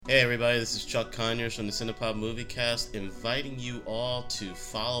Hey everybody, this is Chuck Conyers from the Cinepop Moviecast, inviting you all to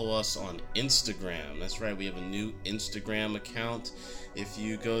follow us on Instagram. That's right, we have a new Instagram account. If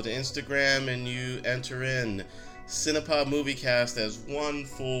you go to Instagram and you enter in Cinepop Moviecast as one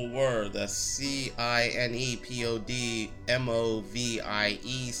full word, that's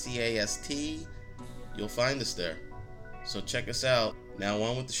CINEPODMOVIECAST, you'll find us there. So check us out. Now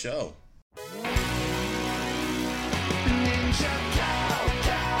on with the show.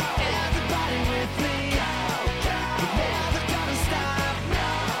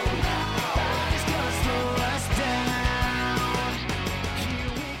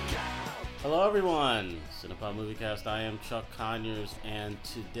 Hello everyone, Cinepop Moviecast. I am Chuck Conyers, and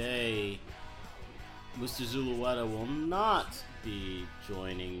today Mr. Zulueta will not be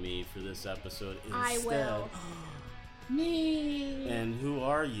joining me for this episode. Instead, I will. Me. And who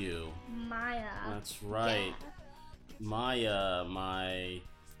are you? Maya. That's right. Yeah. Maya, my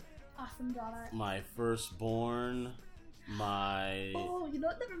Awesome daughter. my firstborn, my... Oh, you know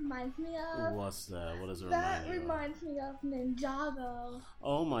what that reminds me of? What's that? What does it That remind you of? reminds me of Ninjago.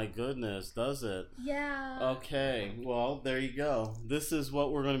 Oh my goodness, does it? Yeah. Okay, well, there you go. This is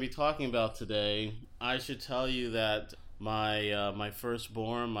what we're going to be talking about today. I should tell you that my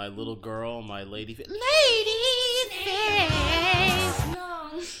firstborn, my little girl, my lady face,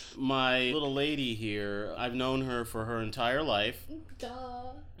 No. my little lady here, I've known her for her entire life.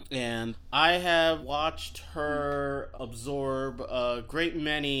 Duh. And I have watched her absorb a great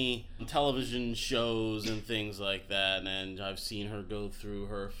many television shows and things like that, and I've seen her go through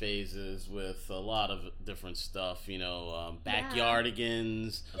her phases with a lot of different stuff, you know,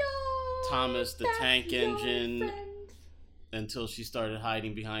 Backyardigans, Yo, Thomas the that's Tank your Engine, friend. until she started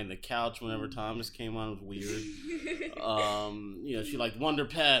hiding behind the couch whenever Thomas came on. It was weird. You know, she liked Wonder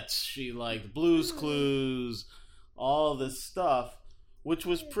Pets, she liked Blue's Clues, all this stuff. Which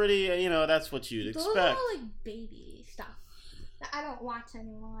was pretty, you know, that's what you'd expect. Those are all like baby stuff that I don't watch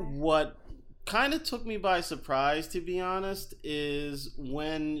anymore. What kind of took me by surprise, to be honest, is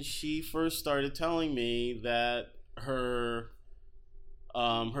when she first started telling me that her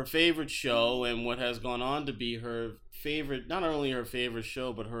favorite show, and what has gone on to be her favorite, not only her favorite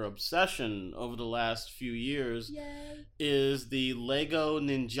show, but her obsession over the last few years, Yay. is the Lego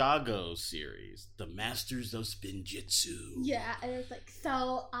Ninjago series, The Masters of Spinjitzu. Yeah, and it's like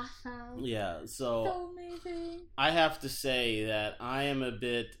so awesome. Yeah, So amazing. I have to say that I am a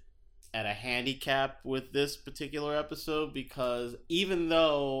bit at a handicap with this particular episode, because even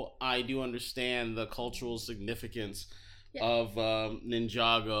though I do understand the cultural significance of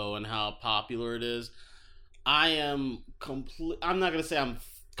Ninjago and how popular it is, I'm not going to say I'm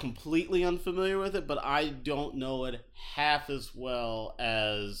completely unfamiliar with it, but I don't know it half as well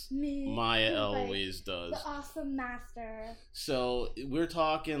as Maya Eloise does. The Awesome Master. So we're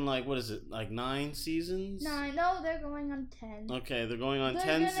talking like, what is it, like 9 seasons? 9. No, they're going on 10. Okay, they're going on They're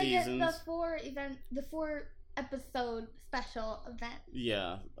 10 gonna seasons. Get the 4 episode special event.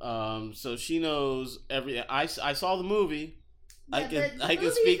 Yeah. So she knows every. I saw the movie. Yeah, I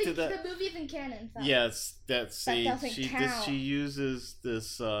can speak to that. The movie's in canon. So. Yes, that doesn't count. she uses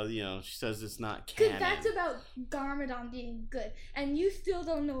this. You know, she says it's not Because canon. that's about Garmadon being good, and you still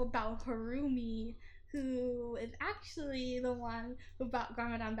don't know about Harumi, who is actually the one who brought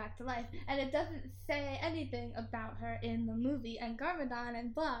Garmadon back to life, and it doesn't say anything about her in the movie and Garmadon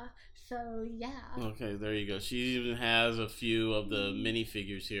and blah. So yeah. Okay, there you go. She even has a few of the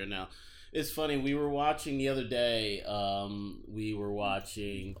minifigures here now. It's funny, we were watching the other day, we were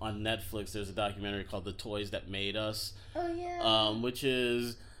watching on Netflix, there's a documentary called The Toys That Made Us. Oh, yeah. Which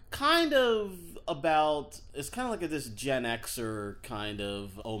is kind of about, it's kind of like this Gen Xer kind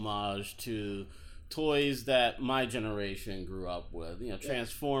of homage to toys that my generation grew up with. You know,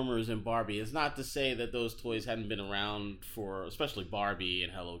 Transformers and Barbie. It's not to say that those toys hadn't been around for, especially Barbie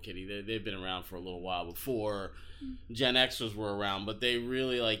and Hello Kitty, they've been around for a little while before Gen Xers were around, but they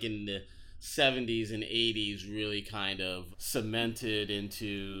really, like in the 70s and 80s, really kind of cemented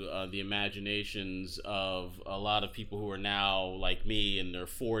into the imaginations of a lot of people who are now like me in their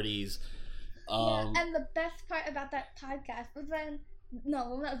 40s. Yeah, and the best part about that podcast was when that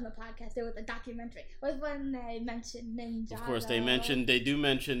wasn't a podcast, it was a documentary, was when they mentioned Ninjago. Of course, they do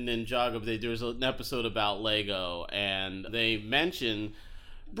mention Ninjago, but there's an episode about Lego, and they mention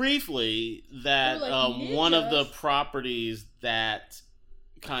briefly that one of the properties that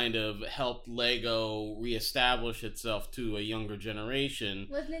kind of helped Lego reestablish itself to a younger generation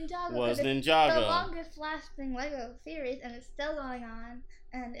was Ninjago. It's the longest lasting Lego series, and it's still going on,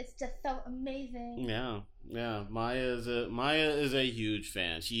 and it's just so amazing. Yeah. Maya is a huge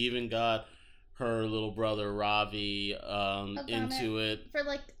fan. She even got her little brother Ravi into it for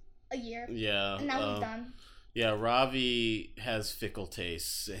like a year. Yeah. And now he's done. Yeah, Ravi has fickle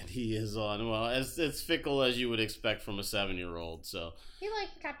tastes, and he is on, well, as fickle as you would expect from a 7-year-old. So He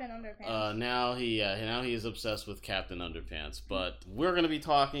likes Captain Underpants. now he is obsessed with Captain Underpants. But we're going to be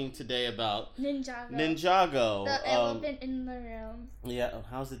talking today about Ninjago. The elephant in the room. Yeah,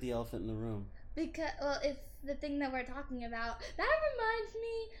 how's it the elephant in the room? Because, well, it's the thing that we're talking about. That reminds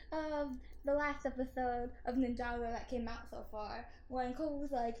me of the last episode of Ninjago that came out so far, when Cole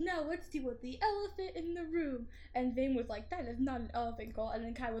was like, "No, let's deal with the elephant in the room," and Vane was like, "That is not an elephant, Cole," and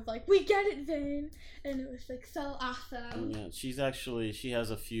then Kai was like, "We get it, Vane," and it was like so awesome. Yeah, she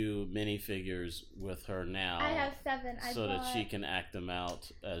has a few minifigures with her now. I have 7. That she can act them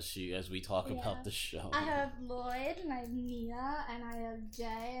out as we talk about the show. I have Lloyd, and I have Nia, and I have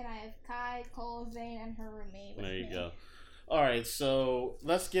Jay, and I have Kai, Cole, Vane, and Harumi. There you go. All right, so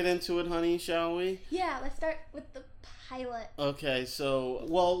let's get into it, honey, shall we? Yeah, let's start with the pilot. Okay, so,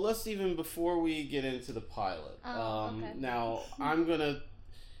 well, let's even, before we get into the pilot. Okay. Now, I'm going to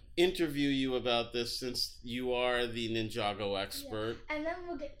interview you about this since you are the Ninjago expert. Yeah. And then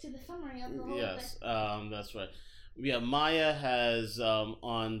we'll get to the summary of the whole thing. Yes, that's right. Yeah, Maya has,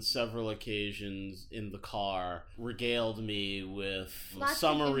 on several occasions in the car, regaled me with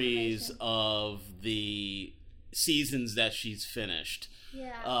summaries of the seasons that she's finished.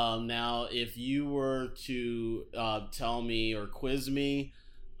 Yeah. Now, if you were to tell me or quiz me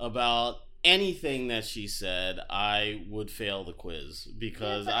about anything that she said, I would fail the quiz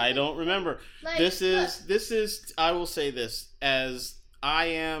because I don't remember. This is I will say this, as I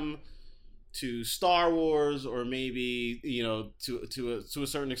am to Star Wars, or maybe, you know, to a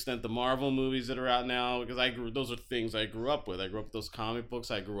certain extent the Marvel movies that are out now, because those are things I grew up with. I grew up with those comic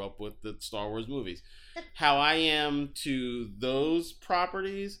books. I grew up with the Star Wars movies. How I am to those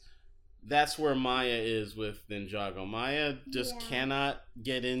properties, that's where Maya is with Ninjago. Maya just cannot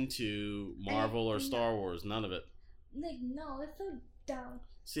get into Marvel or Star Wars. None of it. Like, no, it's so dumb.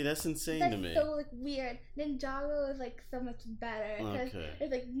 See, that's insane to me. That's so, like, weird. Ninjago is, like, so much better. Because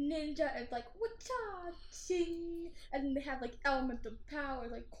it's, like, ninja, it's, like, whatcha, ching. And then they have, like, elements of power,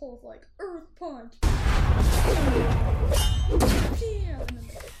 like, Cole's, like, earth punch. And then,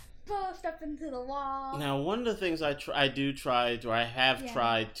 like, burst up into the wall. Now, one of the things I have tried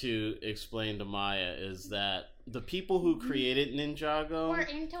to explain to Maya is that the people who created Ninjago... We're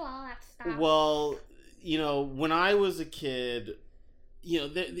into all that stuff. Well, you know, when I was a kid... You know,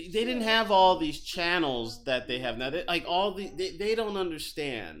 they didn't have all these channels that they have now. They don't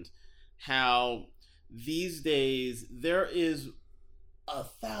understand how these days there is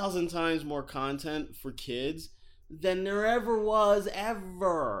 1,000 times more content for kids than there ever was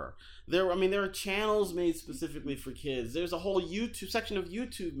ever. There are channels made specifically for kids. There's a whole section of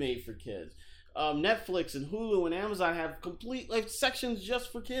YouTube made for kids. Netflix and Hulu and Amazon have complete sections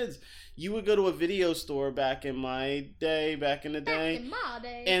just for kids. You would go to a video store back in the day,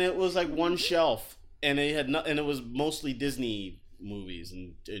 and it was like one shelf, and it was mostly Disney movies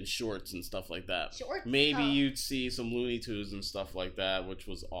and shorts and stuff like that. Shorts? Maybe you'd see some Looney Tunes and stuff like that, which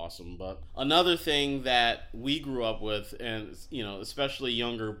was awesome. But another thing that we grew up with, and you know, especially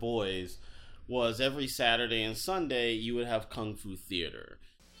younger boys, was every Saturday and Sunday you would have Kung Fu Theater.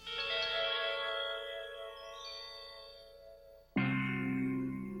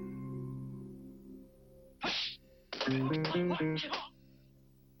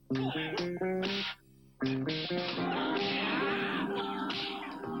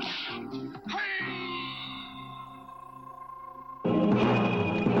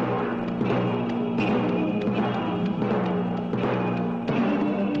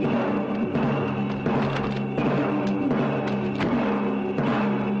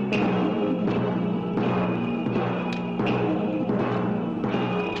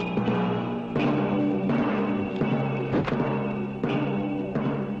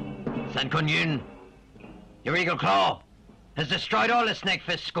 San Kun Yun, your Eagle Claw has destroyed all the Snake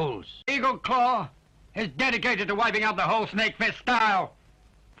Fist schools. Eagle Claw is dedicated to wiping out the whole Snake Fist style.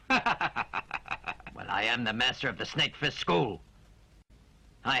 Well, I am the master of the Snake Fist school.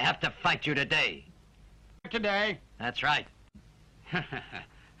 I have to fight you today. Today? That's right.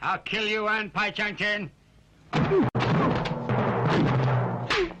 I'll kill you and Pai Chang Chen.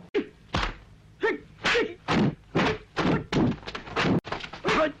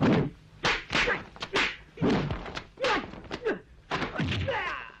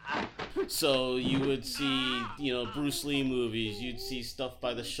 So you would see, you know, Bruce Lee movies. You'd see stuff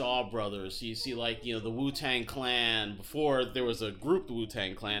by the Shaw Brothers. You see, like, you know, the Wu-Tang Clan. Before there was a group, the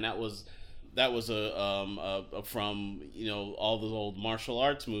Wu-Tang Clan, that was that was from all the old martial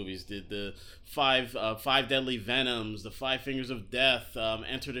arts movies. Did the five deadly venoms, the 5 fingers of death,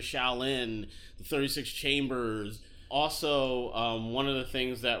 Enter the Shaolin, the 36 chambers. Also, one of the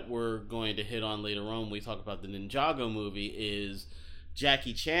things that we're going to hit on later on when we talk about the Ninjago movie is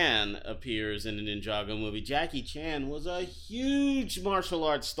Jackie Chan appears in the Ninjago movie. Jackie Chan was a huge martial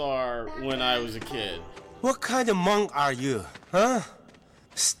arts star when I was a kid. What kind of monk are you, huh?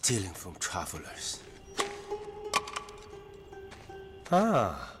 Stealing from travelers.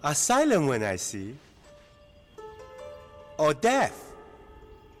 Ah, a silent one I see. Or deaf.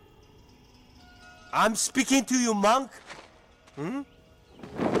 I'm speaking to you, monk. Hmm?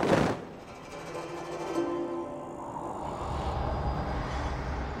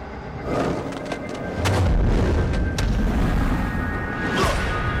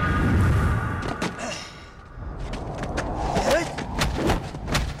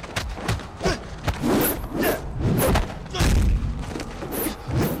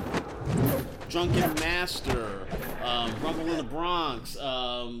 Drunken Master, Rumble in the Bronx,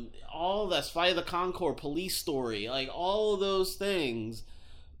 all that's Fight of the Concord, Police Story, like all of those things.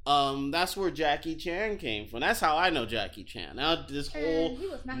 That's where Jackie Chan came from. That's how I know Jackie Chan. Now this whole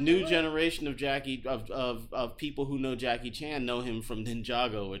new generation of of people who know Jackie Chan know him from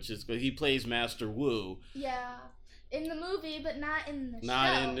Ninjago, which is he plays Master Wu. Yeah, in the movie, but not in the show.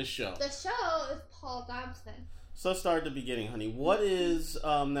 Not in the show. The show is Paul Dobson. So let's start at the beginning, honey. What is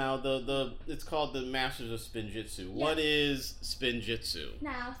now the it's called the Masters of Spinjitzu. Yes. What is Spinjitzu?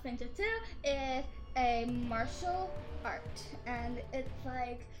 Now Spinjitzu is a martial art, and it's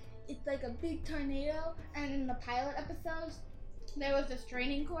like a big tornado. And in the pilot episodes, there was this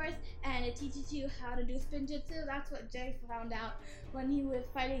training course, and it teaches you how to do Spinjitzu. That's what Jay found out when he was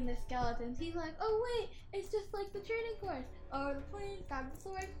fighting the skeletons. He's like, oh wait, it's just like the training course. Oh, the plane, grab the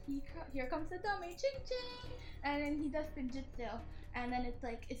sword, here comes the dummy, ching ching! And then he does Spinjitzu, and then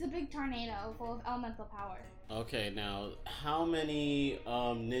it's a big tornado full of elemental power. Okay, now, how many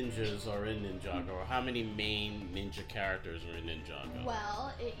ninjas are in Ninjago, or how many main ninja characters are in Ninjago?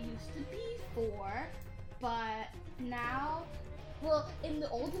 Well, it used to be 4, but now, well, in the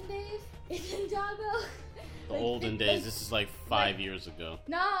olden days, in Ninjago... The olden days, this is like 5 years ago.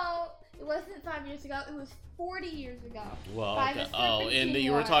 No, it wasn't 5 years ago, it was 40 years ago. Well, okay.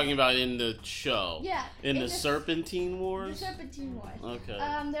 You were talking about in the show. Yeah. In the Serpentine Wars? The Serpentine Wars. Okay.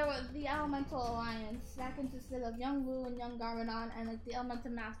 There was the Elemental Alliance that consisted of Young Wu and Young Garmadon and the Elemental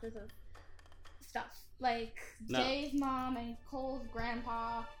Masters of stuff. Like Jay's mom and Cole's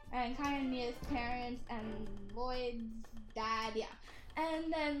grandpa and Kayania's parents and Lloyd's dad, yeah.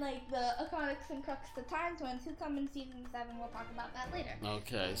 And then, the Akonics and Crux, the Time Twins, who come in season 7. We'll talk about that later.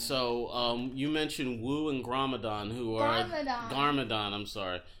 Okay, so, you mentioned Wu and Garmadon, who are... Garmadon, I'm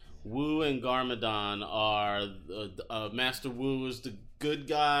sorry. Wu and Garmadon are... Master Wu is the good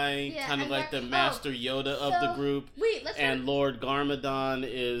guy, kind of like the Master Yoda of the group. And Lord Garmadon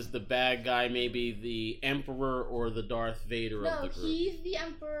is the bad guy, maybe the Emperor or the Darth Vader of the group. No, he's the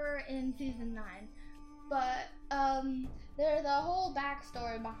Emperor in season 9. But, there's a whole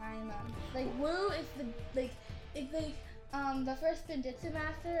backstory behind them. Wu is the first Spinjitzu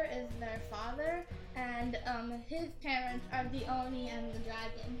master is their father, and his parents are the Oni and the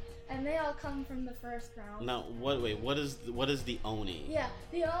Dragon, and they all come from the first round. Now, what is the Oni? Yeah,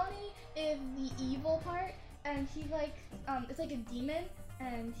 the Oni is the evil part, and he's it's like a demon,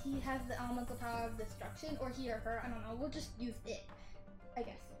 and he has the elemental power of destruction, or he or her, I don't know. We'll just use it, I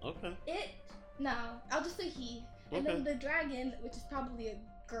guess. Okay. No, I'll just say he. And then the dragon, which is probably a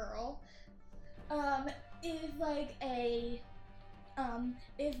girl, is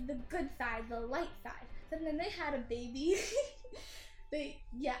is the good side, the light side. So then they had a baby. They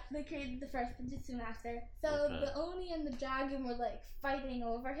created the first Spinjitzu master. So the Oni and the dragon were fighting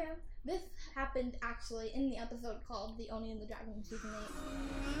over him. This happened actually in the episode called The Oni and the Dragon in season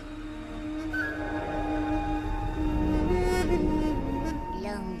 8.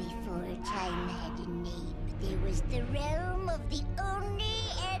 Long before time had a name, there was the realm of the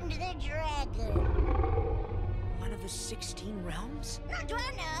Oni and the Dragon. One of the 16 realms? Not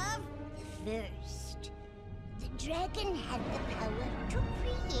one of. The first. The dragon had the power to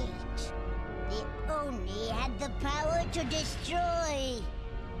create. The Oni had the power to destroy.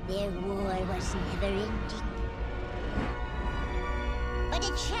 Their war was never ending. But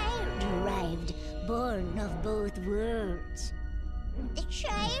a child arrived, born of both worlds. The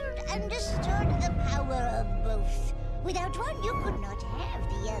child understood the power of both. Without one, you could not have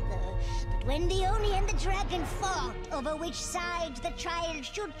the other. But when the Oni and the dragon fought over which side the child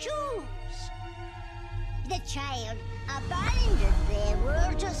should choose, the child abandoned their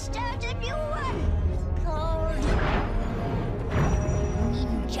world to start a new one called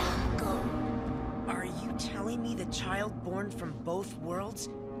Ninjago. Are you telling me the child born from both worlds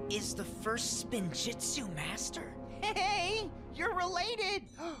is the first Spinjitzu master? Hey, you're related.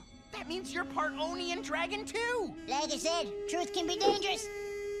 That means you're part Oni and Dragon too. Like I said, truth can be dangerous.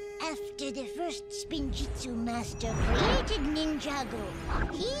 After the first Spinjitzu master created Ninjago,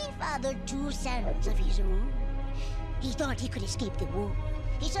 he fathered 2 sons of his own. He thought he could escape the war.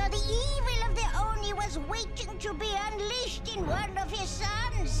 He saw the evil of the Oni was waiting to be unleashed in one of his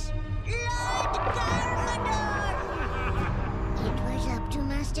sons, Lord Garmadon. It was up to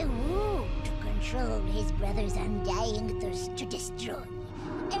Master Wu to control his brother's undying thirst to destroy.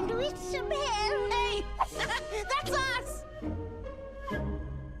 And with some help... Hey, that's us!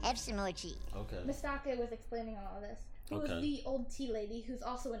 Have some more tea. Okay. Misaka was explaining all of this. Who was the old tea lady, who's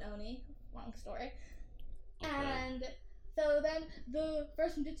also an Oni. Long story. Okay. And so then the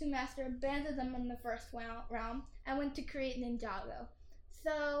first Ninjutsu master abandoned them in the first realm and went to create Ninjago.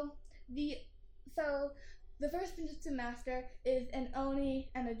 So the first Ninjutsu master is an Oni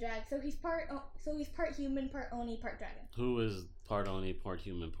and a drag. So he's part human, part Oni, part dragon. Who is part Oni, part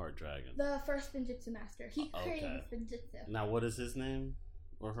human, part dragon? The first Ninjutsu master. He created Ninjutsu. Now, what is his name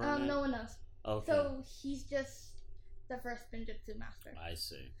or her name? No one knows. Okay. So he's just the first Ninjutsu master. I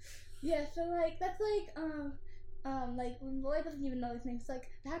see. Yeah. So that's like when Lloyd doesn't even know his name. It's like,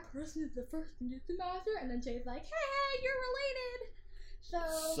 that person is the first Ninjutsu master, and then Jay's like, hey, you're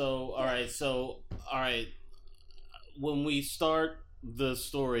related. So all right. When we start the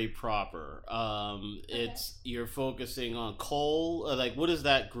story proper, it's you're focusing on Cole. Like, what is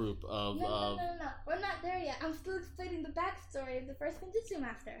that group of? No. We're not there yet. I'm still explaining the backstory of the first Ninjutsu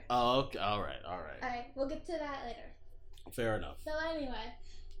master. Oh, okay. All right. Alright, we'll get to that later. Fair enough. So anyway,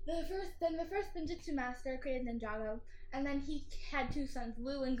 the first Ninjutsu master created Ninjago, and then he had 2 sons,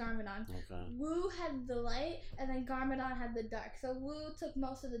 Wu and Garmadon. Okay. Wu had the light, and then Garmadon had the dark. So Wu took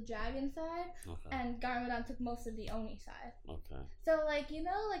most of the dragon side, and Garmadon took most of the Oni side. Okay. So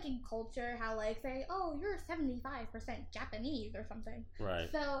in culture, how say, oh, you're 75% Japanese or something. Right.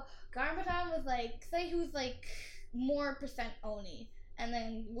 So Garmadon was say he was more percent Oni. And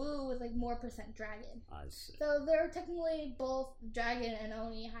then Wu was more percent dragon. I see. So they're technically both dragon and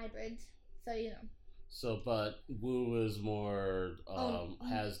Oni hybrids. So So, but Wu is more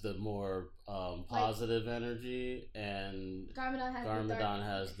has the more positive energy, and Garmadon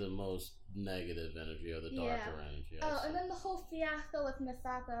has the most negative energy, or the darker energy. And then the whole fiasco with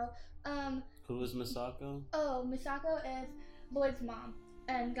Misako. Who is Misako? Oh, Misako is Lloyd's mom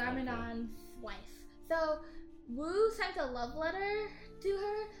and Garmadon's wife. So Wu sent a love letter to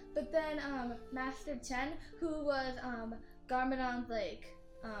her, but then Master Chen, who was Garmadon's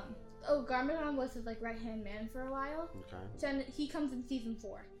Garmadon was his right-hand man for a while. Okay. Chen, he comes in season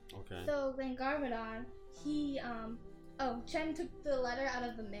 4. Okay. So then Garmadon, Chen took the letter out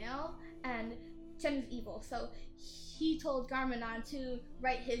of the mail, and Chen is evil, so he told Garmadon to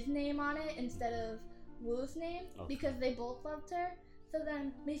write his name on it instead of Wu's name, because they both loved her. So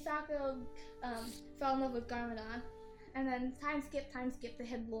then Misako fell in love with Garmadon, and then time skip, they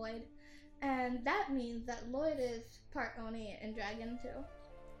had Lloyd, and that means that Lloyd is part Oni and dragon too.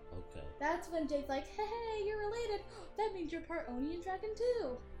 Okay. That's when Jade's like, hey, you're related. That means you're part Oni and dragon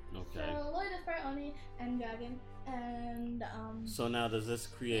too. Okay. So Lloyd is part Oni and dragon, and So now, does this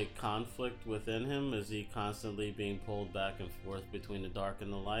create conflict within him? Is he constantly being pulled back and forth between the dark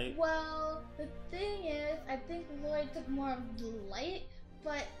and the light? Well, the thing is, I think Lloyd took more of the light,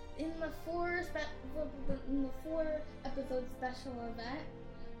 but in the 4 episode special event,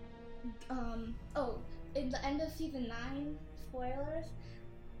 in the end of season 9, spoilers,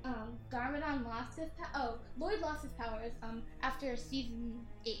 Garmadon lost his Lloyd lost his powers after season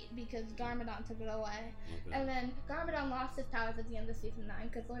 8 because Garmadon took it away. Okay. And then Garmadon lost his powers at the end of season 9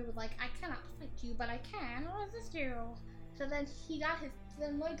 because Lloyd was like, I cannot fight you, but I can resist you. So then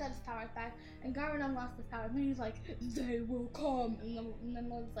Lloyd got his powers back, and Garmadon lost his powers, and he was like, they will come. And then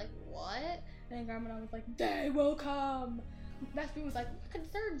Lloyd was like, what? And then Garmadon was like, they will come. Master was like, what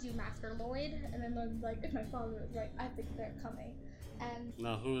concerns you, Master Lloyd? And then Lloyd was like, if my father is right, I think they're coming. And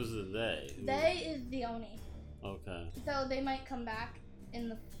now, who is the they? They is the Oni. Okay. So they might come back in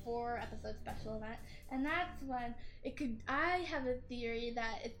the 4 episode special event, and that's when it could. I have a theory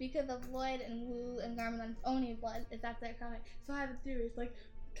that it's because of Lloyd and Wu and Garmadon's Oni blood is that they're coming. So I have a theory. It's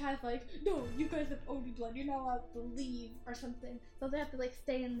kind of no, you guys have Oni blood. You're not allowed to leave or something. So they have to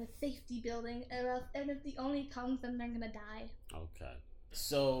stay in the safety building, or else. And if the Oni comes, then they're gonna die. Okay.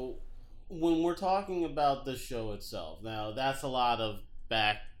 So when we're talking about the show itself, now that's a lot of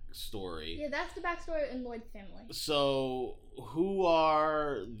backstory. Yeah, that's the backstory in Lloyd's family. So, who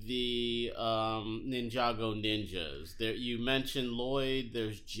are the Ninjago ninjas? There, you mentioned Lloyd.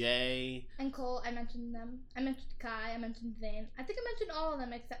 There's Jay And Cole, I mentioned them. I mentioned Kai. I mentioned Zane. I think I mentioned all of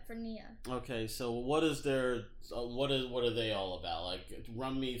them except for Nia. Okay, so what is their what are they all about? Like,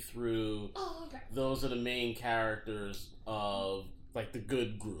 run me through. Oh, okay. Those are the main characters of like the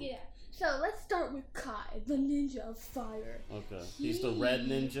good group. Yeah. So let's start with Kai, the ninja of fire. Okay, he's the red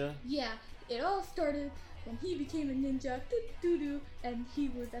ninja. Yeah, it all started when he became a ninja, and he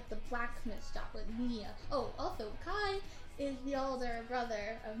was at the blacksmith shop with Nia. Oh, also Kai is the older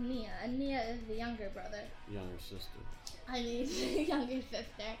brother of Nia, and Nia is the younger brother. Younger sister. I mean, younger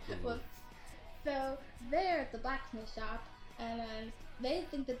sister. Whoops. So they're at the blacksmith shop, and they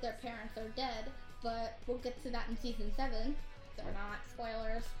think that their parents are dead, but we'll get to that in season 7. They're not.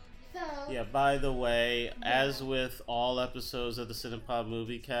 Spoilers. So Yeah, by the way, as with all episodes of the Cinepod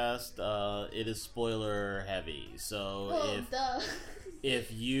Movie Cast, it is spoiler heavy. So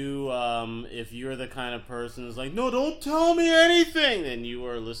if you're the kind of person who's like, no, don't tell me anything, then you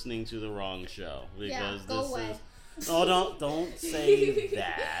are listening to the wrong show, because go away. don't say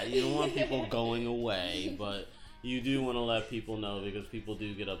that. You don't want people going away, but you do want to let people know, because people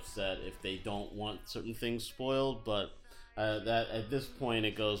do get upset if they don't want certain things spoiled. But that at this point,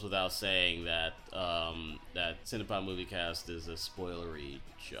 it goes without saying that that Cinepod Movie Cast is a spoilery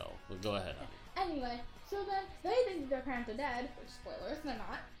show. But go ahead. Anyway, so then they think their parents are dead, which spoilers, they're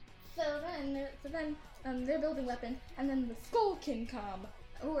not. So then they're building weapons, and then the Skullkin come,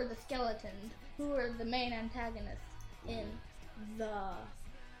 who are the skeletons, who are the main antagonists in the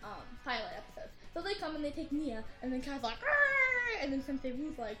pilot episode. So they come and they take Nia, and then Kai's like, "Arr!" And then Sensei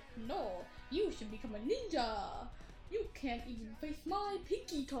Wu's like, no, you should become a ninja. You can't even face my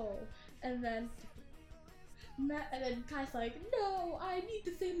pinky toe. And then Kai's like, no, I need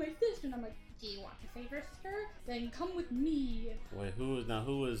to save my sister. And I'm like, do you want to save your sister? Then come with me. Wait, who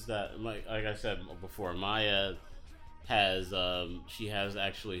is that? Like I said before, Maya has she has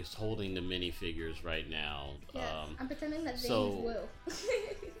actually is holding the minifigures right now. Yeah, I'm pretending that Zane's so- Wu.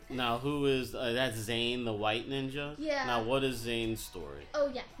 Now, who is that's Zane, the white ninja? Yeah. Now, what is Zane's story? Oh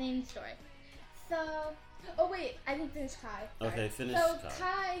yeah, Zane's story. So, oh wait, I didn't finish Kai. Sorry. Okay, finish So Kai.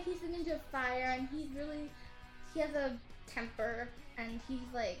 Kai, he's a ninja of fire, and he has a temper, and he's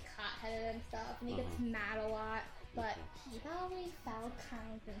like hot-headed and stuff, and he gets mad a lot, but he's always so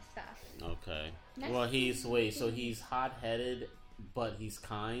kind and stuff. Okay. Next Well, thing- so he's hot-headed, but he's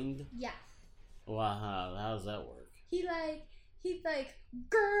kind. Yes. Wow, how does that work? He's like,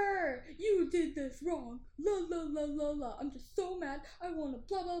 grr, you did this wrong. La la la la la. I'm just so mad. I wanna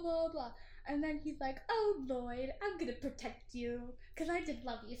blah blah blah blah. And then he's like, oh Lloyd, I'm gonna protect you, cause I just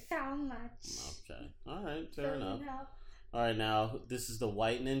love you so much. Okay. All right. Fair enough. You know, All right. Now, this is the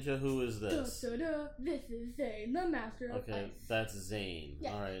white ninja. Who is this? This is Zane, the master of Okay, ice. that's Zane.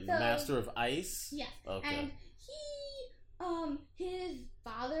 Yeah, All right. so- The master of ice. Yes. Okay. And his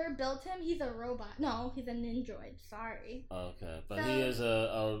father built him. He's a robot. No, he's a ninjoid. Sorry. Okay, but So- he is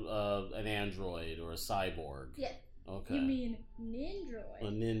an android or a cyborg. Yes. Okay. You mean ninjoid? A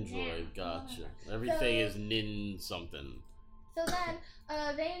ninjoid, Yeah. gotcha. Everything So- is nin something. So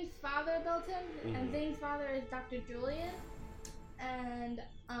then, Zane's father built him, Mhm. and Zane's father is Dr. Julian, and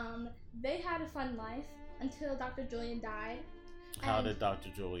they had a fun life until Dr. Julian died. How And- did Dr.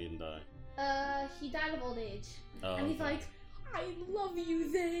 Julian die? He died of old age, Oh, and he's okay. like, "I love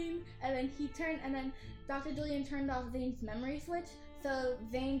you, Zane," and then Dr. Julian turned off Zane's memory switch, so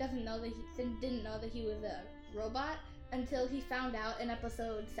Zane didn't know that he was a robot until he found out in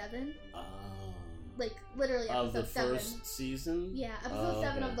episode 7. Oh. Like, literally Of the episode 7. first season? Yeah, episode Oh,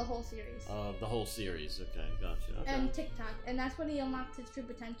 7 okay. of the whole series. Of the whole series. Okay, gotcha. Okay. And TikTok. And that's when he unlocked his true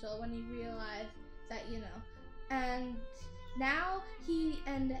potential, when he realized that, And now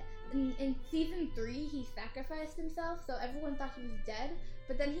in season 3, he sacrificed himself, so everyone thought he was dead,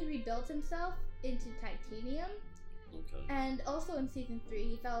 but then he rebuilt himself into titanium. Okay. And also in season 3,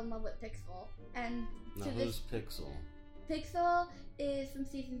 he fell in love with Pixel. And Now, to who's this, Pixel? Pixel is from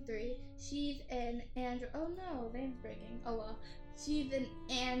season 3. She's an android. Oh no, veins breaking. Oh well. She's an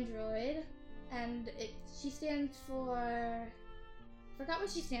android, and she stands for. Forgot what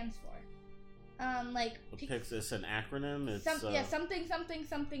she stands for. Like. It's an acronym? It's,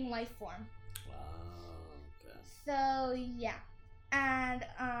 something life form. Okay. So yeah, and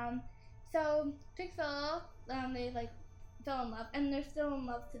so Pixel, they like fell in love, and they're still in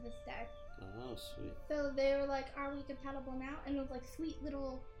love to this day. Oh, sweet. So they were like, "Are we compatible now?" And it was like sweet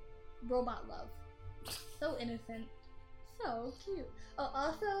little robot love, so innocent, so cute. Oh,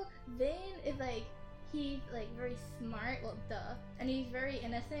 also Zane is like he's like very smart, well, duh, and he's very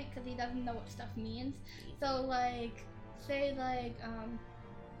innocent because he doesn't know what stuff means. So like, say like,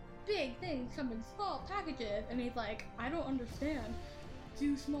 big things come in small packages, and he's like, I don't understand.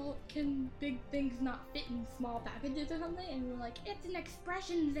 Can big things not fit in small packages or something? And we're like, it's an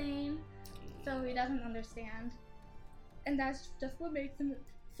expression, Zane. So he doesn't understand. And that's just what makes him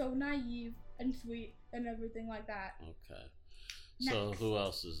so naive and sweet and everything like that. Okay. So Next. who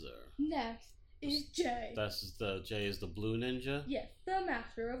else is there? Next is Jay. Jay is the blue ninja? Yes, the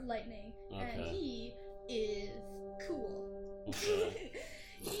Master of Lightning. And Okay. he is cool. Okay.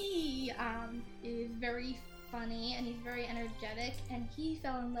 He is very funny and he's very energetic, and he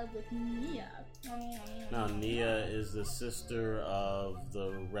fell in love with Nia. Now, Nia is the sister of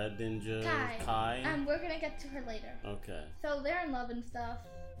the red ninja, Kai? And we're gonna get to her later. Okay. So they're in love and stuff.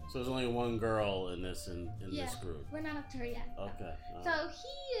 So there's only one girl in this this group. We're not up to her yet. Okay. So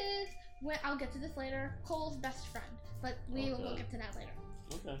he is, I'll get to this later, Cole's best friend, but we'll get to that later.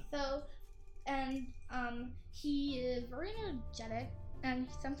 Okay. So, and he is very energetic, and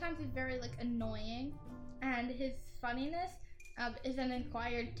sometimes he's very like annoying, and his funniness is an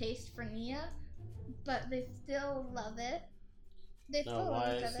acquired taste for Nia, but they still love it. They still Now,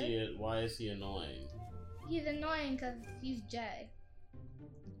 love each other. why is he annoying? He's annoying because he's Jay.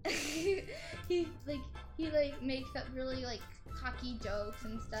 he makes up really like cocky jokes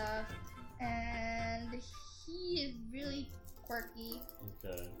and stuff, and he is really quirky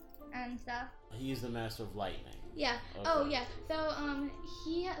Okay. and stuff. He's the Master of Lightning. Yeah. Okay. Oh yeah. So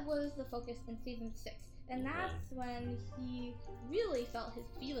he was the focus in season 6, and that's when he really felt his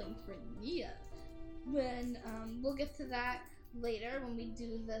feelings for Nia. When we'll get to that later when we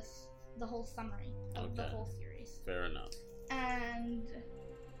do the whole summary of the whole series. Fair enough. And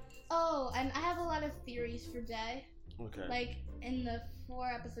and I have a lot of theories for Jay. Okay. Like in the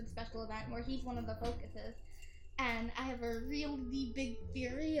 4-episode special event where he's one of the focuses. And I have a really big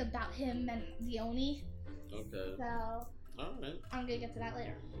theory about him and the Oni. Okay. So Alright. I'm gonna get to that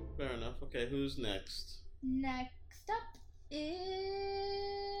later. Fair enough. Okay, who's next? Next up is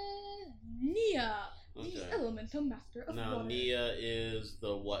Nia, Okay. the Elemental Master of Now, Water. Nia is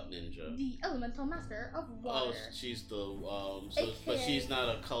the what ninja? The Elemental Master of Water. Oh, she's the but she's not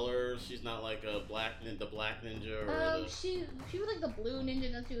a color. She's not like a the black ninja or She was like the blue ninja,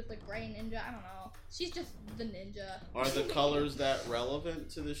 and then she was the gray ninja. I don't know. She's just the ninja. Are the colors that relevant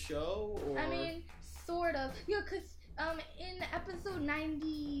to the show? Or? I mean, sort of. Yeah, cause in episode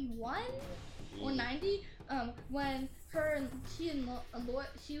 91 or 90, when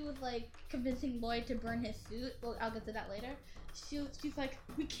she was like convincing Lloyd to burn his suit. Well, I'll get to that later. She's like,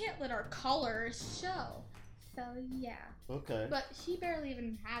 we can't let our colors show. So yeah. Okay. But she barely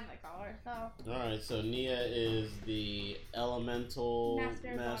even has a color, so. Alright, so Nia is the elemental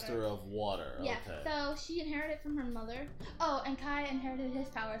master of water. Yeah, Okay. so she inherited from her mother. Oh, and Kai inherited his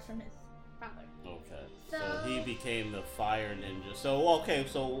powers from his father. Okay. So he became the fire ninja. So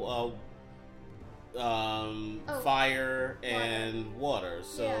fire and water.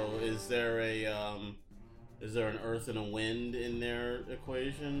 So is there an earth and a wind in their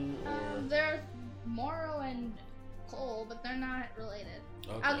equation? Or? There's Moro and Cole, but they're not related.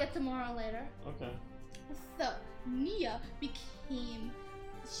 Okay. I'll get to Moro later. Okay. So Nia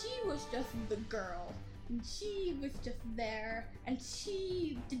she was just the girl. And she was just there, and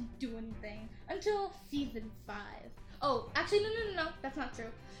she didn't do anything until season 5. Oh, actually, no, that's not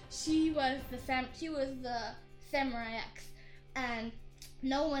true. She was the Samurai X, and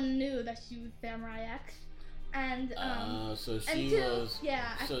no one knew that she was Samurai X. And so she until, was.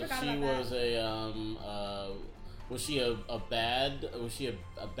 Yeah, I so forgot she about was that. was she a bad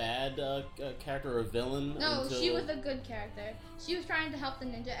character or a villain? No, she was a good character. She was trying to help the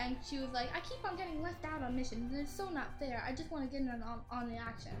ninja, and she was like, I keep on getting left out on missions, and it's so not fair. I just want to get in on the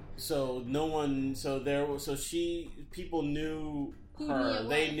action. So people knew Who her. Nia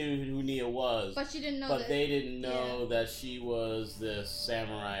They was. knew who Nia was. But she didn't know. But they didn't know that she was this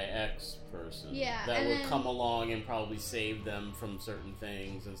Samurai X person. Yeah, That and would then- come along and probably save them from certain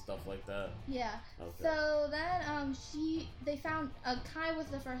things and stuff like that. Yeah. Okay. So then they found Kai was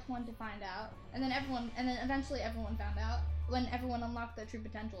the first one to find out, and then eventually everyone found out when everyone unlocked their true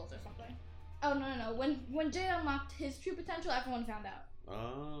potentials or something. Oh no. When Jay unlocked his true potential, everyone found out.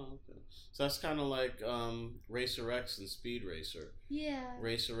 Oh, okay. So that's kind of like Racer X and Speed Racer. Yeah.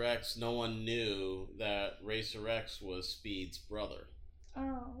 Racer X, no one knew that Racer X was Speed's brother.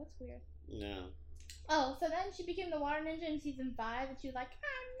 Oh, that's weird. Yeah. Oh, so then she became the water ninja in season 5, and she was like,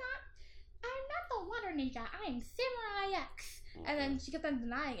 I'm not the water ninja, I'm Samurai X. Okay. And then she kept on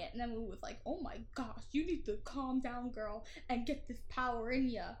denying it, and then Wu was like, oh my gosh, you need to calm down, girl, and get this power in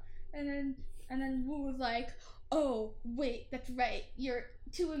ya. And then And then Wu was like, oh, wait, that's right. You're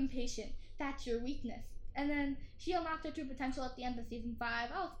too impatient. That's your weakness. And then she unlocked her true potential at the end of season 5.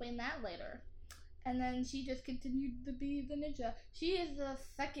 I'll explain that later. And then she just continued to be the ninja. She is the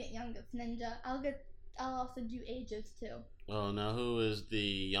second youngest ninja. I'll also do ages too. Oh, now who is the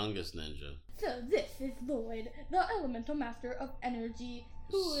youngest ninja? So this is Lloyd, the elemental master of energy,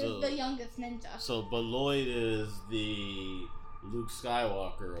 who is the youngest ninja. But Lloyd is the Luke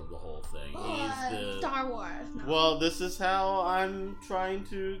Skywalker of the whole thing. He's the Star Wars. No. Well, this is how I'm trying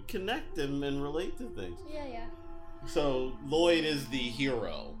to connect him and relate to things. Yeah. So Lloyd is the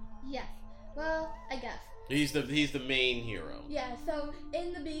hero. Yes. Well, I guess. He's the main hero. Yeah, so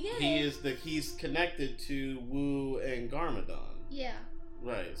in the beginning he's connected to Wu and Garmadon. Yeah.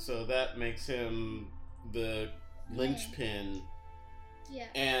 Right, so that makes him the linchpin. Yeah.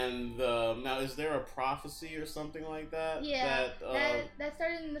 And now is there a prophecy or something like that? Yeah. That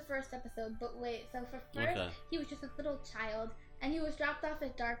started in the first episode, but wait, so for first he was just a little child and he was dropped off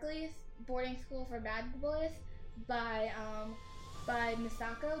at Darkly's boarding school for bad boys by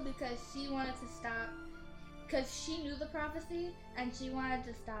Misako because she wanted to stop. Because she knew the prophecy, and she wanted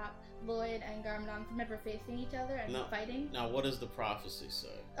to stop Lloyd and Garmadon from ever facing each other and fighting. Now, what does the prophecy say?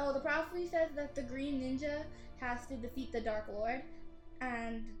 Oh, the prophecy says that the Green Ninja has to defeat the Dark Lord,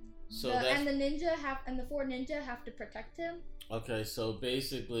 and the 4 ninja have to protect him. Okay, so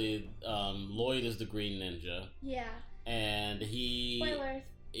basically, Lloyd is the Green Ninja. Yeah. And he... Spoilers.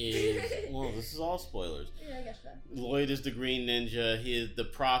 Well, this is all spoilers. Yeah, I guess so. Lloyd is the Green Ninja. The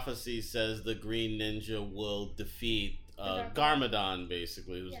prophecy says the Green Ninja will defeat Garmadon,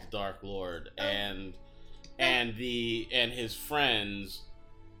 basically, who's the Dark Lord, and his friends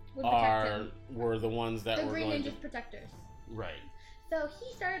were the ones that were Green going Ninja's protectors. Right. So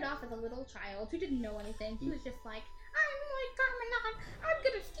he started off as a little child who didn't know anything. He was just like, I'm Lloyd Garmadon. I'm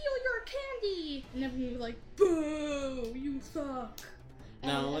gonna steal your candy, and everyone was like, boo, you suck.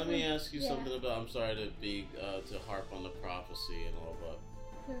 Now, let me ask you something about. I'm sorry to be to harp on the prophecy and all, but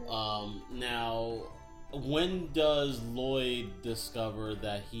now, when does Lloyd discover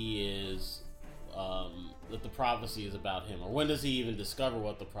that he is that the prophecy is about him, or when does he even discover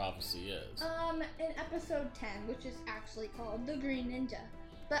what the prophecy is? In episode 10, which is actually called The Green Ninja,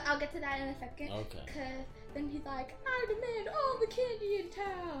 but I'll get to that in a second. Okay. Because then he's like, I demand all the candy in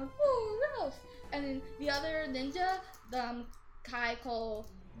town, or else. And then the other ninja, Kai, Cole,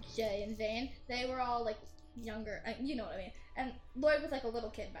 Jay, and Zane, they were all like younger, you know what I mean. And Lloyd was like a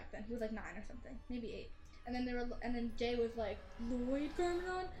little kid back then. He was like 9 or something, maybe 8. And then Jay was like, Lloyd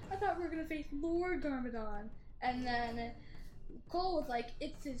Garmadon? I thought we were gonna face Lord Garmadon. And then Cole was like,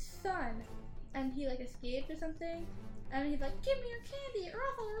 it's his son, and he like escaped or something. And he's like, give me your candy, or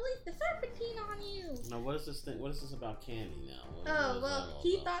else I'll release the serpentine on you. Now, what is this thing? What is this about candy now?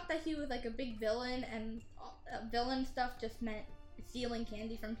 He thought that he was like a big villain, and villain stuff just meant stealing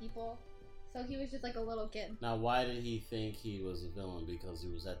candy from people. So he was just like a little kid. Now, why did he think he was a villain? Because he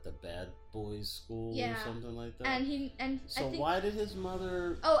was at the bad boys' school or something like that? Why did his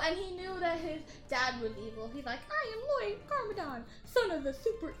mother... Oh, and he knew that his dad was evil. He's like, I am Lloyd Garmadon, son of the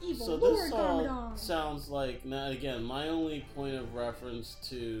super evil Lord Garmadon. Sounds like... Now, again, my only point of reference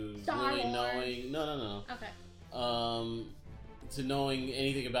to Star really Wars. knowing... No. Okay. To knowing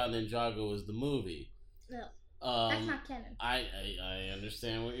anything about Ninjago is the movie. No. That's not canon. I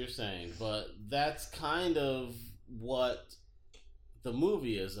understand what you're saying, but that's kind of what the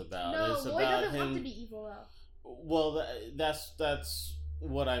movie is about. No, it's Lloyd about doesn't him. want to be evil though. Well, that's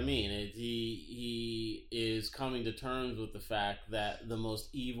what I mean. He is coming to terms with the fact that the most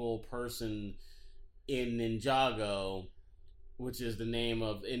evil person in Ninjago, which is the name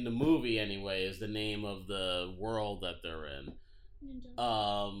of, in the movie anyway, is the name of the world that they're in.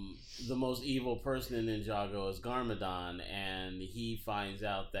 The most evil person in Ninjago is Garmadon, and he finds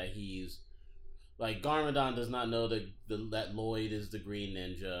out that he's like, Garmadon does not know that Lloyd is the Green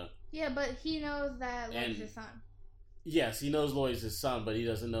Ninja. Yeah, but he knows that Lloyd's his son. Yes, he knows Lloyd's his son, but he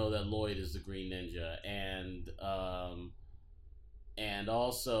doesn't know that Lloyd is the Green Ninja, and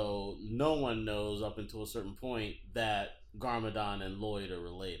also no one knows up until a certain point that Garmadon and Lloyd are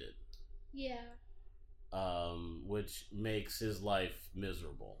related. Yeah. Which makes his life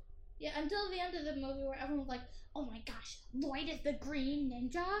miserable. Yeah, until the end of the movie where everyone was like, oh my gosh, Lloyd is the Green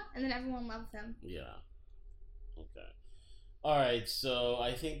Ninja? And then everyone loves him. Yeah. Okay. Alright, so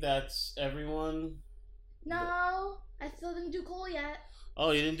I think that's everyone. No, I still didn't do Cole yet.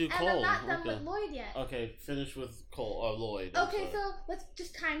 Oh, you didn't do Cole? And I'm not done with Lloyd yet. Okay, finish with Cole, or Lloyd. Okay, so let's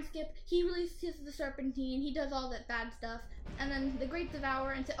just time skip. He releases the Serpentine, he does all that bad stuff, and then the Great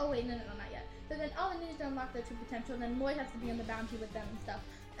Devourer, and oh wait, no, not yet. So then all the ninjas unlock their true potential, and then Lloyd has to be on the bounty with them and stuff.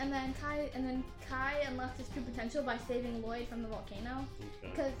 and then Kai unlocks his true potential by saving Lloyd from the volcano.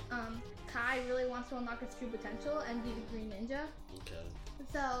 Okay. Because Kai really wants to unlock his true potential and be the Green Ninja. Okay.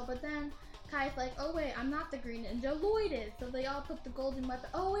 So, but then Kai's like, oh wait, I'm not the Green Ninja, Lloyd is. So they all put the golden weapon.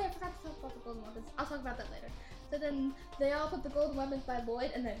 Oh wait, I forgot to talk about the golden weapons. I'll talk about that later. So then they all put the golden weapons by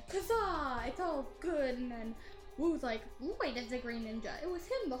Lloyd, and then huzzah, it's all good. And then Wu's like, Lloyd is the Green Ninja. It was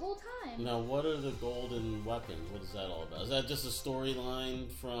him the whole time. Now, what are the golden weapons? What is that all about? Is that just a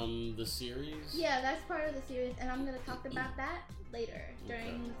storyline from the series? Yeah, that's part of the series, and I'm gonna talk about that later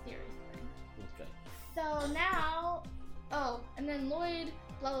during the series thing. Okay. So now, and then Lloyd,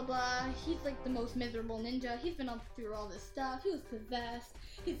 blah blah blah, he's like the most miserable ninja. He's been up through all this stuff. He was possessed.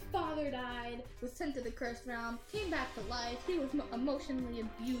 His father died, was sent to the cursed realm, came back to life. He was emotionally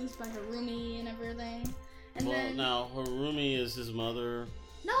abused by Harumi and everything. And then, now Harumi is his mother.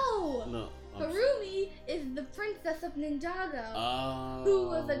 No. Harumi is the princess of Ninjago, who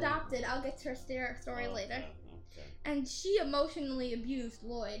was adopted. I'll get to her story later. Okay. And she emotionally abused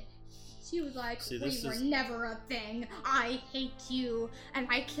Lloyd. She was like, we were never a thing. I hate you, and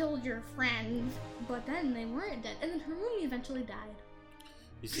I killed your friends. But then they weren't dead, and then Harumi eventually died.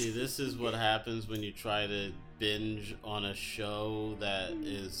 You see, this is what happens when you try to binge on a show that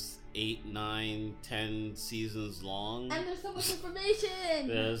is 8, 9, 10 seasons long. And there's so much information.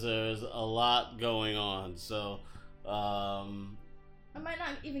 There's a lot going on, so I might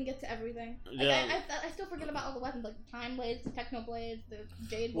not even get to everything. Yeah. I still forget about all the weapons, like the Time Blades, the Techno Blades, the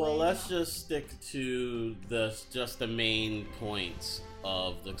Jade Blades. Well, let's just stick to just the main points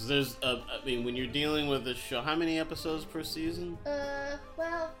of the. Because there's, when you're dealing with a show, how many episodes per season?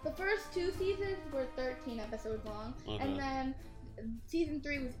 Well, the first 2 seasons were 13 episodes long, and then season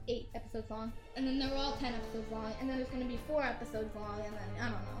 3 was 8 episodes long, and then they were all 10 episodes long, and then there's going to be 4 episodes long, and then I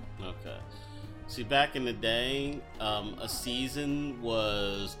don't know. Okay. See, back in the day, a season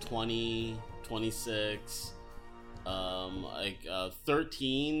was 20, 26,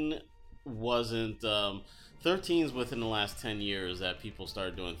 13 wasn't, 13's within the last 10 years that people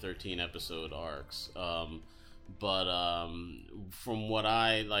started doing 13 episode arcs. But from what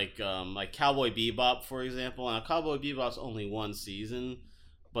I, like Cowboy Bebop, for example, now Cowboy Bebop's only 1 season,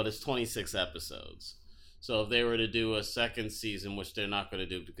 but it's 26 episodes. So if they were to do a second season, which they're not going to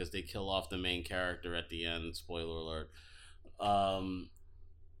do because they kill off the main character at the end, spoiler alert. I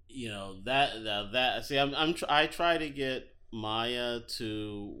try to get Maya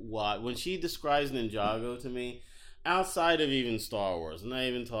to watch when she describes Ninjago to me, outside of even Star Wars. I'm not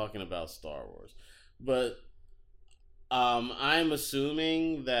even talking about Star Wars, but I'm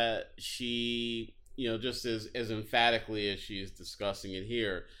assuming that she, just as emphatically as she's discussing it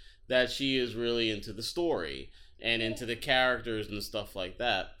here, that she is really into the story and into the characters and stuff like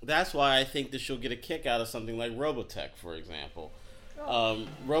that. That's why I think that she'll get a kick out of something like Robotech, for example.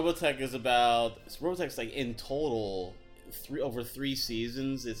 Robotech's like in total over 3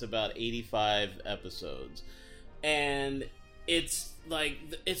 seasons. It's about 85 episodes, and it's like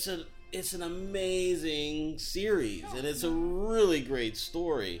it's an amazing series, and it's a really great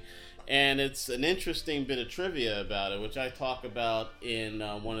story. And it's an interesting bit of trivia about it, which I talk about in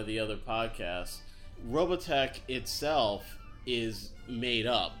one of the other podcasts. Robotech itself is made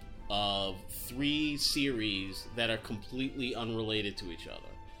up of 3 series that are completely unrelated to each other.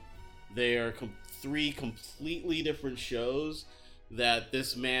 They are 3 completely different shows that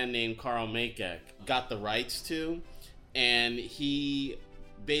this man named Carl Makek got the rights to, and he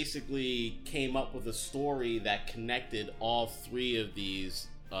basically came up with a story that connected all 3 of these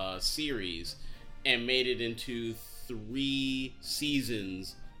series and made it into 3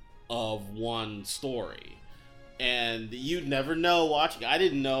 seasons of one story. And you'd never know watching. I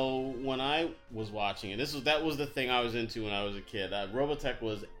didn't know when I was watching it. That was the thing I was into when I was a kid. Robotech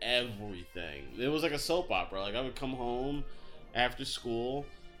was everything. It was like a soap opera. Like I would come home after school,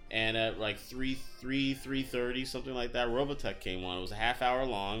 and at like 3:30, something like that, Robotech came on. It was a half hour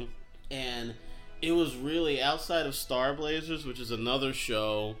long, and it was really, outside of Star Blazers, which is another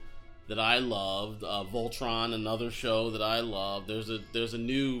show that I loved, Voltron, another show that I loved. There's a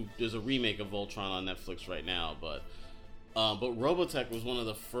remake of Voltron on Netflix right now, but Robotech was one of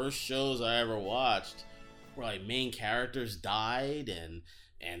the first shows I ever watched where like main characters died and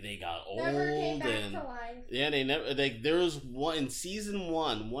they got old, never came back to life. Yeah, there was one in season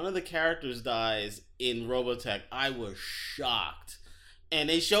 1. One of the characters dies in Robotech. I was shocked. And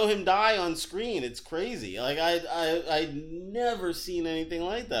they show him die on screen. It's crazy. Like I'd never seen anything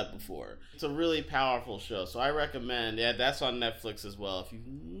like that before. It's a really powerful show. So I recommend. Yeah, that's on Netflix as well. If you've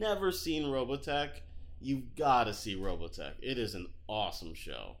never seen Robotech, you've got to see Robotech. It is an awesome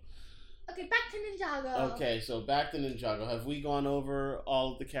show. Okay, back to Ninjago. Okay, so back to Ninjago. Have we gone over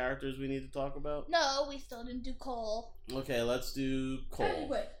all of the characters we need to talk about? No, we still didn't do Cole. Okay, let's do Cole.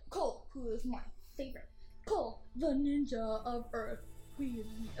 Anyway, Cole, who is my favorite. Cole, the ninja of Earth. He is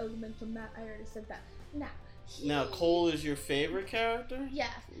the elemental mat. I already said that. Now, Cole is your favorite character? Yes.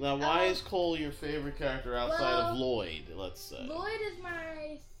 Now, why is Cole your favorite character outside of Lloyd, let's say? Lloyd is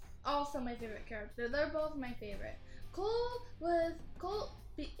also my favorite character. They're both my favorite. Lloyd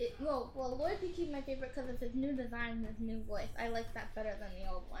became my favorite because of his new design and his new voice. I like that better than the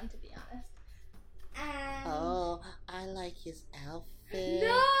old one, to be honest. And I like his outfit.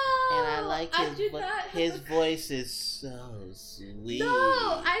 No! And I like his voice is so sweet. No,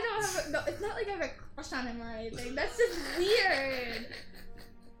 I don't have no, it's not like I have a crush on him or anything. That's just weird.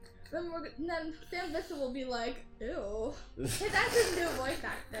 Then Sam Vista will be like, ew. That's his new voice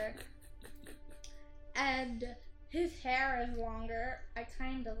actor. And his hair is longer. I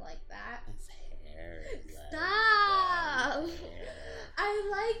kind of like that. His hair is Stop! I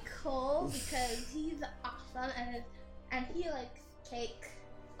like Cole because he's awesome and he likes cake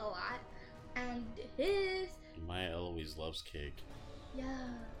a lot. And Maya always loves cake. Yeah.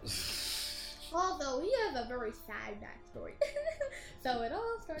 Although he has a very sad backstory. So it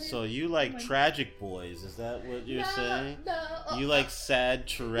all started. So you like tragic boys? Is that what you're saying? No. You like sad,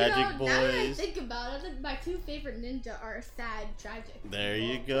 tragic boys? Now that I think about it, my two favorite ninja are sad, tragic. There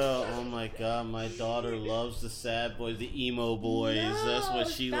you go. Oh my god, my daughter loves the sad boys, the emo boys. That's what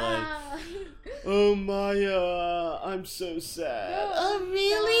she likes. Oh Maya, I'm so sad. No, oh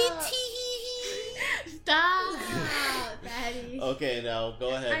really? Stop, Daddy. Okay, now go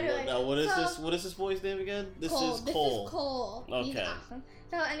ahead. Anyway, now what is this boy's name again? This is Cole. This is Cole. Okay. He's awesome.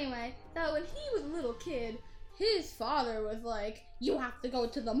 So anyway, when he was a little kid, his father was like, you have to go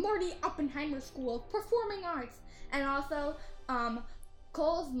to the Marty Oppenheimer School of Performing Arts. And also,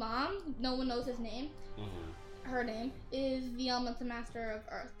 Cole's mom, no one knows his name, her name, is the Elemental Master of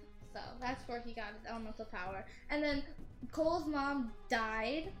Earth. So that's where he got his elemental power. And then Cole's mom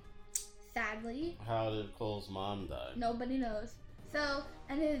died, sadly. How did Cole's mom die? Nobody knows. So,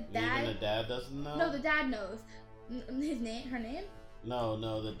 and his dad... Even the dad doesn't know? No, the dad knows. Her name?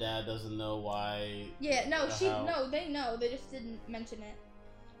 No, the dad doesn't know why... Yeah, no, they know. They just didn't mention it.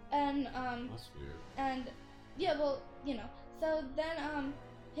 And, That's weird. And, yeah, well, So then,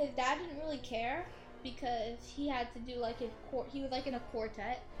 his dad didn't really care because he had to do, he was, in a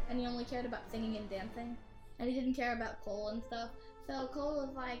quartet, and he only cared about singing and dancing. And he didn't care about Cole and stuff. So Cole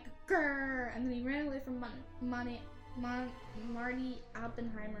was like, grrr, and then he ran away from Marty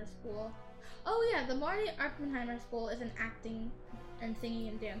Oppenheimer School. Oh yeah, the Marty Oppenheimer School is an acting and singing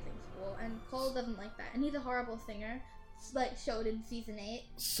and dancing school, and Cole doesn't like that, and he's a horrible singer, like showed in season 8.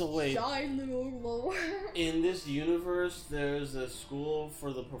 So wait, shine little lower. In this universe, there's a school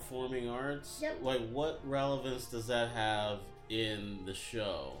for the performing arts. Yep. Like, what relevance does that have in the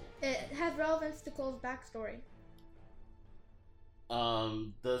show? It has relevance to Cole's backstory.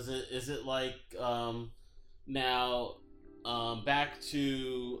 Is it like, now, back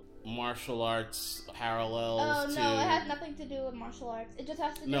to martial arts parallels no, it has nothing to do with martial arts. It just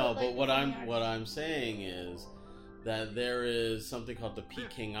has to do with, but what I'm saying is that there is something called the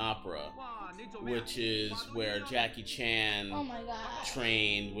Peking Opera, which is where Jackie Chan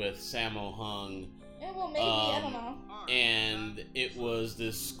trained with Sammo Hung. Yeah, well, maybe, I don't know. And it was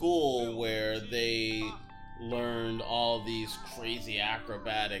this school where they learned all these crazy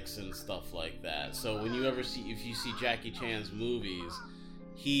acrobatics and stuff like that. So when if you see Jackie Chan's movies,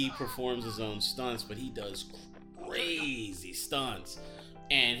 he performs his own stunts, but he does crazy stunts.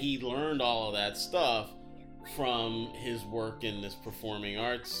 And he learned all of that stuff from his work in this performing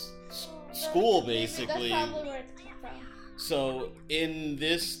arts school, basically. That's probably where it's come from. So in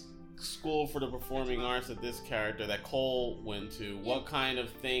this school for the performing arts that this character that Cole went to, what kind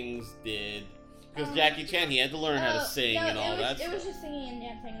of things did... Because Jackie Chan, he had to learn how to sing and all that stuff. It was just singing and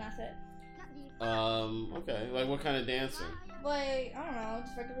dancing, and that's it. Okay. Like, what kind of dancing? Like, I don't know,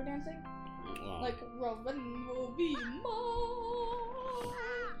 just regular dancing. Oh. Like, Robin will be mine.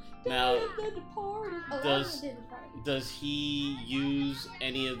 Now, does he use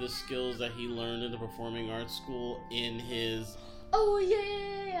any of the skills that he learned in the performing arts school in his... Oh,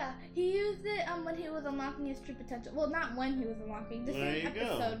 yeah. He used it when he was unlocking his true potential. Well, not when he was unlocking. The same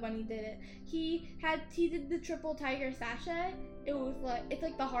episode when he did it. He did the triple tiger sachet. It's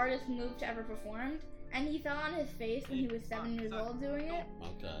like the hardest move to ever performed. And he fell on his face when he was 7 years old doing it.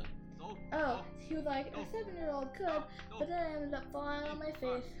 Okay. Oh, he was like, a 7-year-old could, but then I ended up falling on my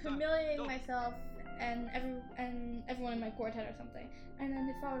face, humiliating myself, and everyone in my quartet or something. And then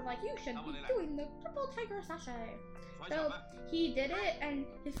his father was like, you should be doing the triple tiger sachet. So he did it, and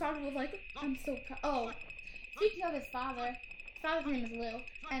his father was like, I'm so proud. Oh, speaking of his father's name is Lou,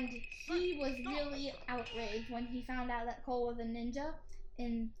 and he was really outraged when he found out that Cole was a ninja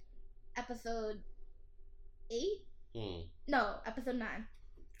in episode 8? No, episode 9.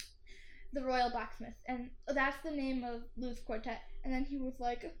 The Royal Blacksmith, and that's the name of Lou's quartet. And then he was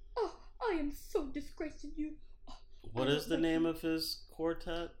like, oh, I am so disgraced in you. What is the name of his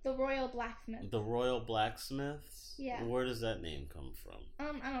quartet? The Royal Blacksmith. The Royal Blacksmiths? Yeah. Where does that name come from?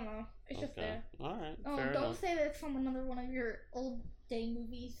 I don't know. It's just there. Alright, Oh, fair don't enough. say that it's from another one of your old day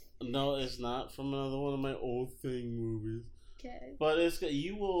movies. No, it's not from another one of my old thing movies. Okay. But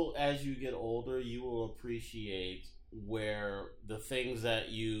you will, as you get older, you will appreciate where the things that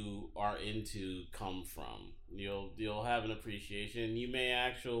you are into come from. You'll have an appreciation. You may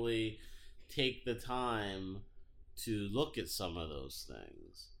actually take the time to look at some of those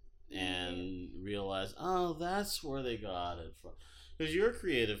things and realize, oh, that's where they got it from. Because you're a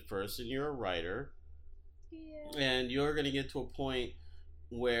creative person, you're a writer, and you're going to get to a point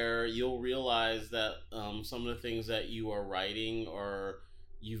where you'll realize that some of the things that you are writing or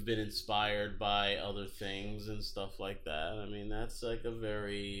you've been inspired by other things and stuff like that. I mean, that's like a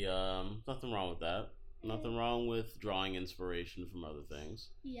very nothing wrong with that. Nothing wrong with drawing inspiration from other things.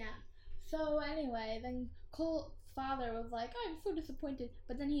 Yeah. So anyway, then Cole's father was like, oh, I'm so disappointed.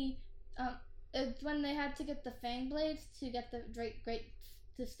 But then he, it's when they had to get the Fang Blades to get the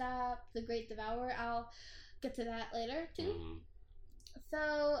to stop the Great Devourer. I'll get to that later too.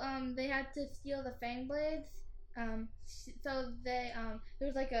 So they had to steal the Fang Blades. So they there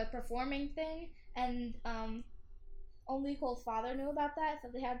was like a performing thing, and only Cole's father knew about that. So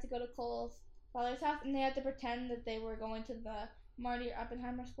they had to go to Cole's father's house, and they had to pretend that they were going to the Marty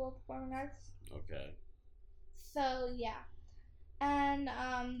Oppenheimer School of Performing Arts. Okay. So yeah, and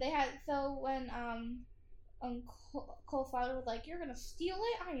when Cole's father was like, "You're gonna steal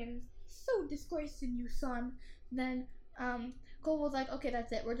it? I am so disgraced in you, son." Then Cole was like, "Okay,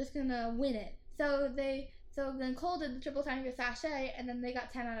 that's it. We're just gonna win it." So then Cole did the triple tiger sachet, and then they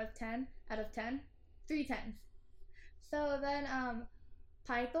got 10 out of 10 out of 10, 3 10s. So then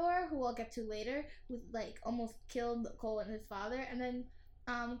Pythor, who I'll get to later, was like almost killed Cole and his father, and then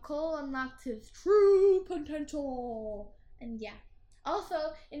Cole unlocked his true potential. And yeah,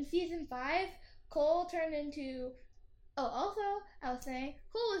 also in season 5, Cole turned into. Oh, also I was saying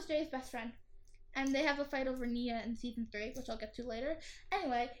Cole was Jay's best friend, and they have a fight over Nia in season 3, which I'll get to later.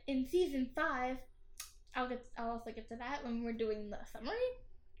 Anyway, in season 5, I'll also get to that when we're doing the summary.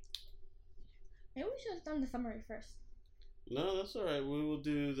 Maybe we should have done the summary first. No, that's all right. We will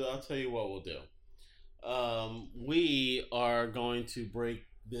do I'll tell you what we'll do. We are going to break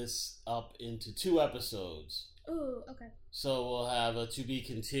this up into 2 episodes. Ooh, okay. So we'll have a to be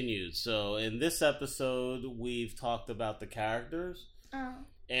continued. So in this episode, we've talked about the characters.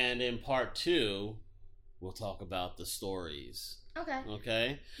 And in part 2, we'll talk about the stories.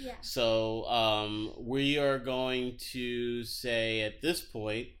 Okay? Yeah. So we are going to say at this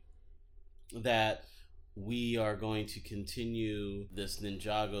point that we are going to continue this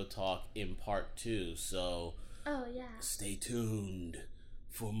Ninjago talk in part 2. So stay tuned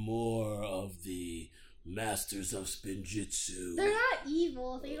for more of the Masters of Spinjitzu. They're not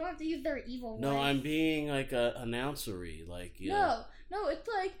evil, so you don't have to use their evil No, voice. I'm being like a announcery, like you know. No, it's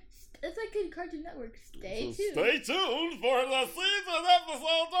like in Cartoon Network. Stay tuned. Stay tuned for the season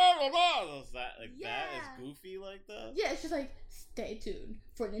episode. Is that like that? Is Goofy like that? Yeah, it's just like stay tuned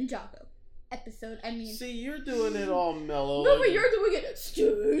for Ninjago episode. I mean, see, you're doing it all mellow. No, but you're doing it.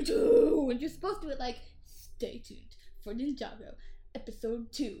 Stay tuned. You're supposed to do it like stay tuned for Ninjago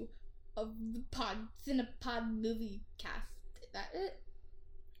episode 2 of the Cinepod movie cast. Is that it?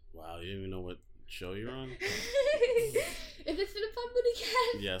 Wow, you don't even know what show you're on? Is it Cinepod movie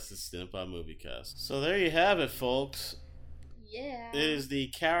cast? Yes, it's Cinepod movie cast. So there you have it, folks. Yeah. It is the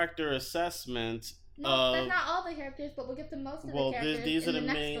character assessment. No, that's not all the characters, but we'll get to most of the characters these are in the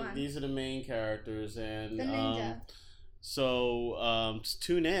next main. one. These are the main characters, and The ninja. So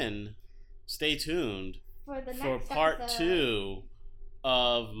tune in, stay tuned for the for next part episode. 2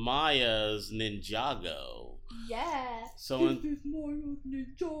 of Maya's Ninjago. Yeah. So this is Maya's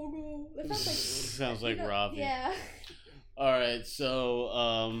Ninjago. That sounds like Robbie. Yeah. All right,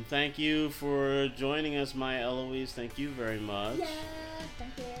 so thank you for joining us, Maya Eloise. Thank you very much. Yeah,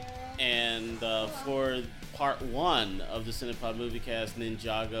 thank you. And for part 1 of the Cinepod Moviecast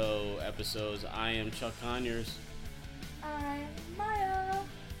Ninjago episodes, I am Chuck Conyers. I'm Maya.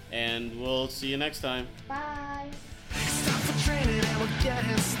 And we'll see you next time. Bye. Stop for training and we're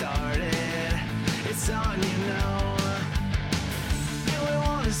getting started. It's on, you know.